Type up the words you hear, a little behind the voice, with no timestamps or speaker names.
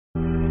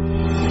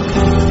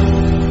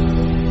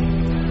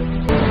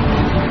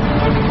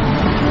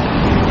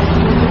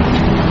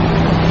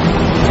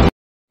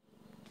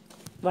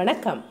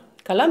வணக்கம்.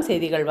 கலாம்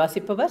செய்திகள்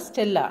வாசிப்பவர்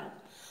ஸ்டெல்லா.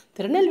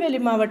 திருநெல்வேலி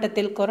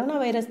மாவட்டத்தில் கொரோனா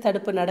வைரஸ்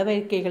தடுப்பு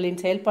நடவடிக்கைகளின்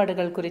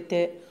செயல்பாடுகள் குறித்து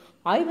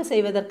ஆய்வு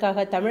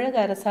செய்வதற்காக தமிழக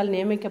அரசால்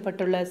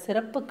நியமிக்கப்பட்டுள்ள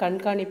சிறப்பு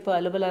கண்காணிப்பு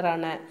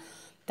அலுவலரான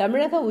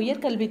தமிழக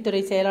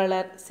உயர்கல்வித்துறை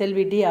செயலாளர்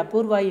செல்வி டி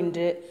அபூர்வா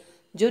இன்று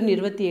ஜூன்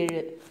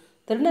 27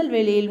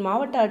 திருநெல்வேலியில்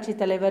மாவட்ட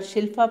ஆட்சித்தலைவர்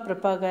ஷில்பா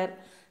பிரபாகர்,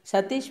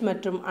 சதீஷ்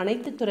மற்றும்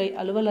அனைத்து துறை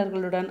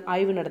அலுவலர்களுடன்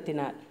ஆய்வு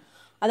நடத்தினார்.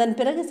 அதன்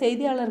பிறகு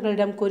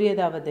செய்தியாளர்களிடம்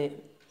கூறியதாவது: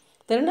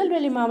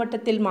 திருநெல்வேலி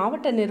மாவட்டத்தில்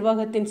மாவட்ட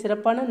நிர்வாகத்தின்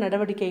சிறப்பான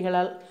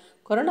நடவடிக்கைகளால்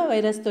கொரோனா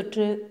வைரஸ்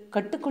தொற்று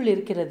கட்டுக்குள்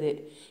இருக்கிறது.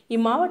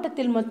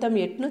 இம்மாவட்டத்தில் மொத்தம்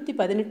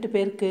 818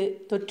 பேருக்கு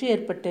தொற்று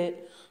ஏற்பட்டு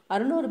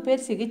 600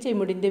 பேர் சிகிச்சை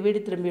முடிந்து வீடு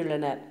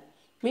திரும்பியுள்ளனர்.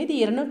 மீதி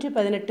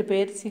 218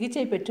 பேர்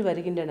சிகிச்சை பெற்று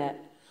வருகின்றனர்.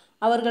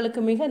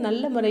 அவர்களுக்கு மிக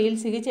நல்ல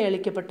முறையில் சிகிச்சை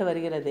அளிக்கப்பட்டு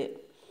வருகிறது.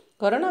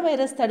 கொரோனா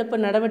வைரஸ் தடுப்பு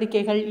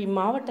நடவடிக்கைகள்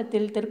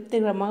இம்மாவட்டத்தில்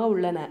திருப்திகரமாக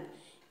உள்ளன.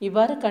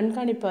 இவ்வாறு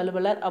கண்காணிப்பு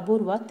அலுவலர்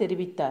அபூர்வா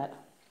தெரிவித்தார்.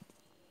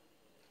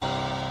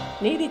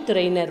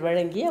 நீதித்துறையினர்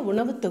வழங்கிய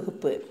உணவு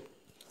தொகுப்பு.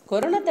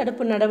 கொரோனா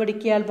தடுப்பு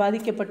நடவடிக்கையால்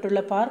பாதிக்கப்பட்டுள்ள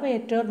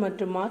பார்வையற்றோர்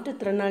மற்றும்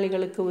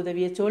மாற்றுத்திறனாளிகளுக்கு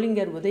உதவிய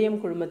சோளிங்கர் உதயம்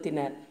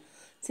குழுமத்தினர்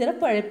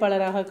சிறப்பு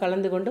அழைப்பாளராக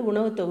கலந்து கொண்டு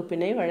உணவு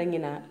தொகுப்பினை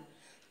வழங்கினார்.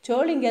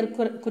 சோளிங்கர்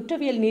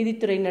குற்றவியல்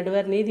நீதித்துறை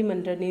நடுவர்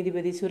நீதிமன்ற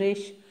நீதிபதி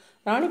சுரேஷ்,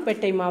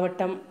 ராணிப்பேட்டை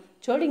மாவட்டம்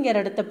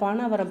சோளிங்கர் அடுத்த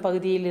பானாவரம்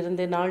பகுதியில்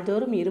இருந்து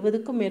நாள்தோறும்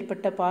 20க்கும்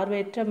மேற்பட்ட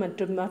பார்வையற்ற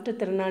மற்றும்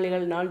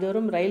மாற்றுத்திறனாளிகள்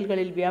நாள்தோறும்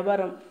ரயில்களில்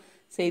வியாபாரம்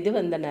செய்து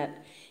வந்தனர்.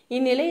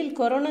 இந்நிலையில்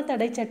கொரோனா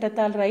தடை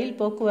சட்டத்தால் ரயில்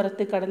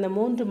போக்குவரத்து கடந்த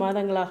 3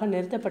 மாதங்களாக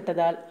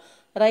நிறுத்தப்பட்டதால்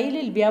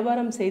ரயிலில்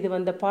வியாபாரம் செய்து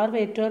வந்த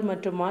பார்வையற்றோர்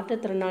மற்றும்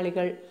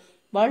மாற்றுத்திறனாளிகள்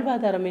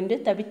வாழ்வாதாரமின்றி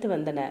தவித்து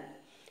வந்தனர்.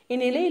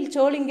 இந்நிலையில்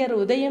சோளிங்கர்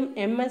உதயம்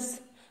MS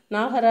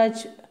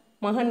நாகராஜ்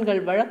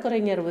மகன்கள்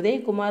வழக்குரைஞர்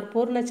உதயகுமார்,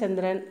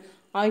 பூர்ணச்சந்திரன்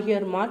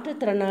ஆகியோர்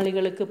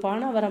மாற்றுத்திறனாளிகளுக்கு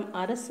பானாவரம்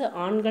அரசு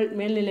ஆண்கள்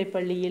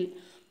மேல்நிலைப்பள்ளியில்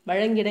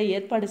வழங்கிட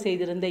ஏற்பாடு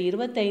செய்திருந்த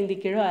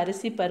 25 கிலோ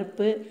அரிசி,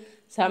 பருப்பு,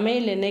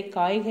 சமையல் எண்ணெய்,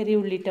 காய்கறி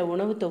உள்ளிட்ட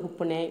உணவு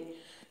தொகுப்பினை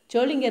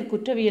சோளிங்கர்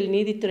குற்றவியல்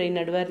நீதித்துறை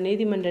நடுவர்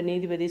நீதிமன்ற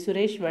நீதிபதி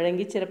சுரேஷ்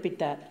வழங்கி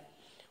சிறப்பித்தார்.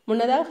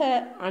 முன்னதாக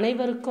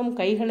அனைவருக்கும்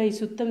கைகளை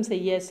சுத்தம்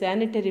செய்ய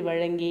சானிட்டரி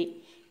வழங்கி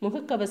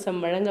முகக்கவசம்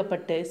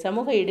வழங்கப்பட்டு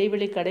சமூக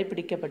இடைவெளி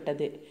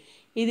கடைபிடிக்கப்பட்டது.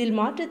 இதில்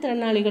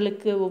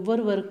மாற்றுத்திறனாளிகளுக்கு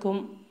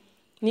ஒவ்வொருவருக்கும்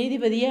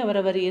நீதிபதியே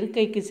அவரவர்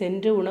இருக்கைக்கு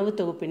சென்று உணவு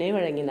தொகுப்பினை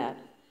வழங்கினார்.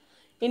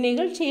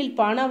 இந்நிகழ்ச்சியில்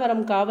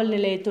பானாவரம் காவல்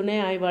நிலைய துணை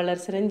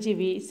ஆய்வாளர்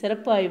சிரஞ்சீவி,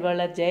 சிறப்பு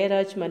ஆய்வாளர்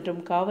ஜெயராஜ்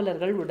மற்றும்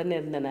காவலர்கள்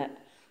உடனிருந்தனர்.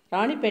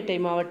 ராணிப்பேட்டை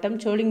மாவட்டம்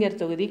சோளிங்கர்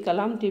தொகுதி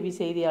கலாம் டிவி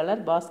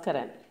செய்தியாளர்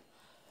பாஸ்கரன்.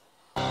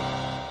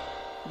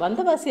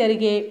 வந்தவாசி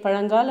அருகே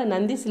பழங்கால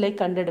நந்தி சிலை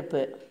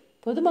கண்டெடுப்பு.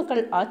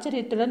 பொதுமக்கள்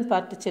ஆச்சரியத்துடன்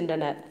பார்த்து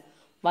சென்றனர்.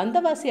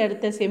 வந்தவாசி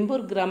அடுத்த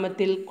செம்பூர்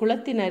கிராமத்தில்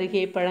குளத்தின்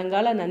அருகே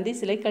பழங்கால நந்தி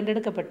சிலை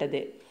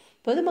கண்டெடுக்கப்பட்டது.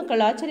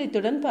 பொதுமக்கள்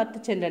ஆச்சரியத்துடன் பார்த்து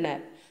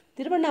சென்றனர்.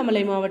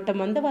 திருவண்ணாமலை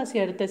மாவட்டம் வந்தவாசி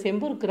அடுத்த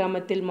செம்பூர்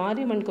கிராமத்தில்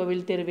மாரியம்மன்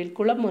கோவில் தெருவில்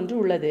குளம் ஒன்று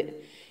உள்ளது.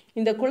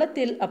 இந்த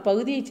குளத்தில்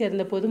அப்பகுதியைச்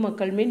சேர்ந்த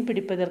பொதுமக்கள் மீன்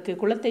பிடிப்பதற்கு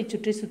குளத்தை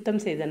சுற்றி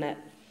சுத்தம் செய்தனர்.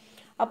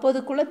 அப்போது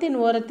குளத்தின்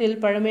ஓரத்தில்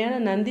பழமையான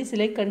நந்தி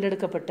சிலை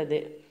கண்டெடுக்கப்பட்டது.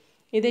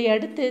 இதை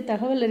அடுத்து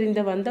தகவல்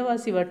அறிந்த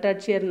வந்தவாசி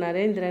வட்டாட்சியர்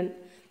நரேந்திரன்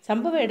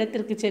சம்பவ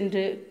இடத்திற்கு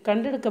சென்று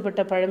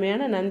கண்டெடுக்கப்பட்ட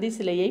பழமையான நந்தி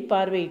சிலையை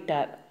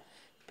பார்வையிட்டார்.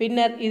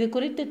 பின்னர் இது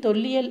குறித்து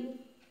தொல்லியல்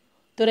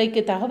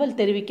துறைக்கு தகவல்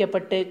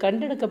தெரிவிக்கப்பட்டு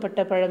கண்டெடுக்கப்பட்ட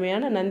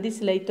பழமையான நந்தி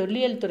சிலை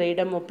தொல்லியல்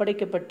துறையிடம்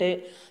ஒப்படைக்கப்பட்டு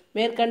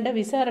மேற்கண்ட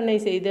விசாரணை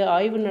செய்து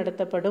ஆய்வு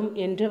நடத்தப்படும்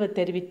என்று அவர்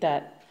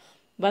தெரிவித்தார்.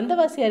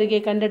 வந்தவாசி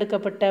அருகே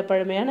கண்டெடுக்கப்பட்ட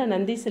பழமையான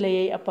நந்தி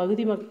சிலையை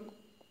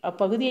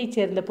அப்பகுதியைச்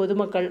சேர்ந்த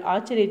பொதுமக்கள்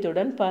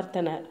ஆச்சரியத்துடன்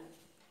பார்த்தனர்.